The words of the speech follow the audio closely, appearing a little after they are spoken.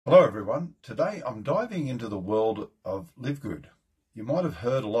Hello everyone. Today I'm diving into the world of LiveGood. You might have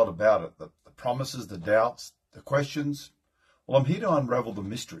heard a lot about it, the promises, the doubts, the questions. Well, I'm here to unravel the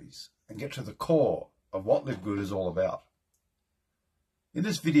mysteries and get to the core of what LiveGood is all about. In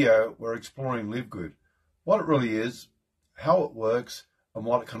this video, we're exploring LiveGood, what it really is, how it works, and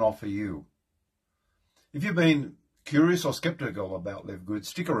what it can offer you. If you've been curious or skeptical about LiveGood,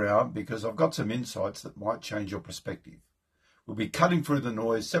 stick around because I've got some insights that might change your perspective. We'll be cutting through the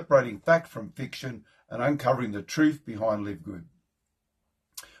noise, separating fact from fiction, and uncovering the truth behind LiveGood.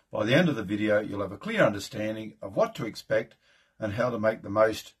 By the end of the video, you'll have a clear understanding of what to expect and how to make the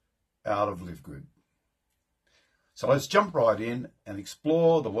most out of LiveGood. So let's jump right in and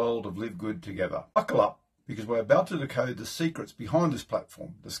explore the world of LiveGood together. Buckle up, because we're about to decode the secrets behind this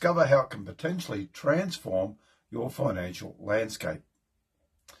platform, discover how it can potentially transform your financial landscape.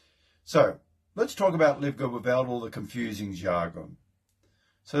 So, let's talk about LiveGood without all the confusing jargon.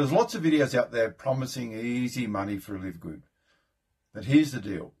 So there's lots of videos out there promising easy money through LiveGood. But here's the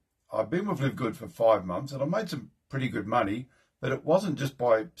deal. I've been with LiveGood for 5 months and I made some pretty good money, but it wasn't just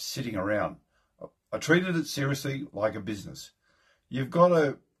by sitting around. I treated it seriously like a business. You've got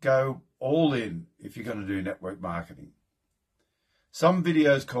to go all in if you're going to do network marketing. Some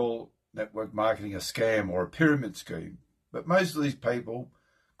videos call network marketing a scam or a pyramid scheme, but most of these people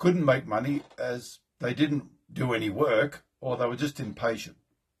couldn't make money as they didn't do any work or they were just impatient.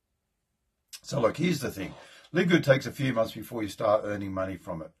 So look, here's the thing. LiveGood takes a few months before you start earning money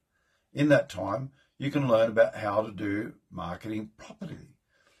from it. In that time, you can learn about how to do marketing properly.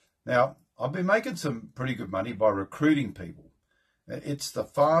 Now, I've been making some pretty good money by recruiting people. It's the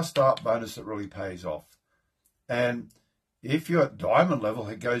fast start bonus that really pays off. And if you're at diamond level,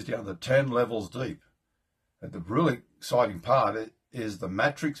 it goes down to 10 levels deep. And the really exciting part is the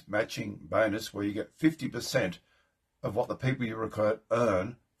matrix matching bonus, where you get 50% of what the people you recruit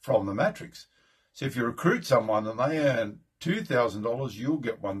earn from the matrix. So if you recruit someone and they earn $2,000, you'll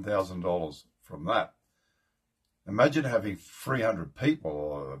get $1,000 from that. Imagine having 300 people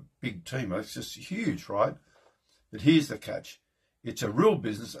or a big team. It's just huge, right? But here's the catch. It's a real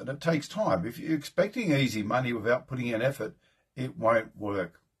business and it takes time. If you're expecting easy money without putting in effort, it won't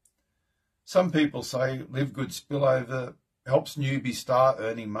work. Some people say LiveGood spillover helps newbies start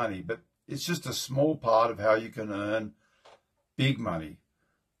earning money, but it's just a small part of how you can earn big money.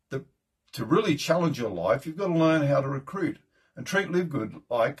 To really challenge your life, you've got to learn how to recruit and treat LiveGood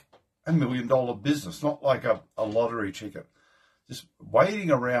like $1 million business, not like a lottery ticket. Just waiting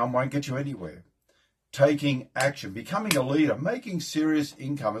around won't get you anywhere. Taking action, becoming a leader, making serious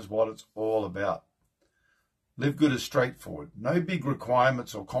income is what it's all about. LiveGood is straightforward. No big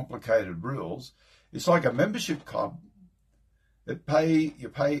requirements or complicated rules. It's like a membership club. You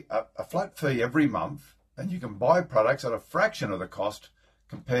pay a flat fee every month and you can buy products at a fraction of the cost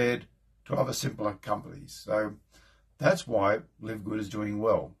compared to other simpler companies. So that's why LiveGood is doing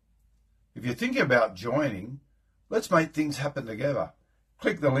well. If you're thinking about joining, let's make things happen together.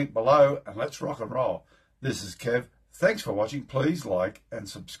 Click the link below and let's rock and roll. This is Kev. Thanks for watching. Please like and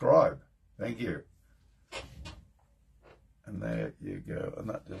subscribe. Thank you. And there you go. And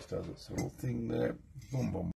that just does its little thing there. Boom, boom.